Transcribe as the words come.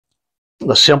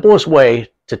The simplest way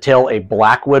to tell a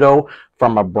black widow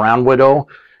from a brown widow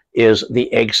is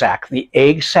the egg sac. The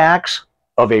egg sacs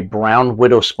of a brown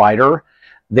widow spider,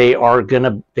 they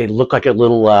look like a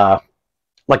little,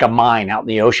 like a mine out in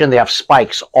the ocean. They have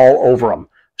spikes all over them.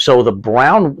 So the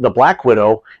black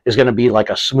widow is going to be like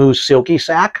a smooth, silky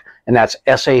sac, and that's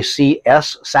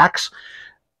SACS, sacs.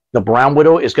 The brown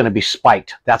widow is going to be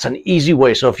spiked. That's an easy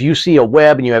way. So if you see a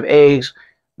web and you have eggs,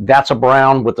 that's a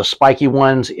brown with the spiky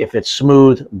ones. If it's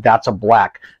smooth, that's a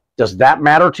black. Does that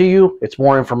matter to you? It's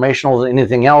more informational than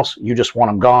anything else. You just want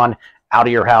them gone, out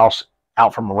of your house,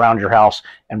 out from around your house,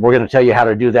 and we're going to tell you how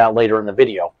to do that later in the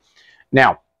video.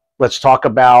 Now, let's talk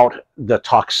about the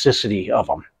toxicity of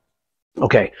them.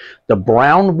 Okay, the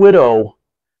brown widow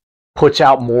puts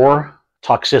out more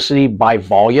toxicity by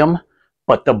volume,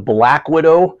 but the black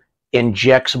widow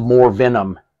injects more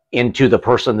venom into the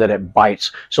person that it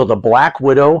bites. So the black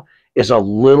widow is a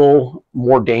little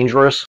more dangerous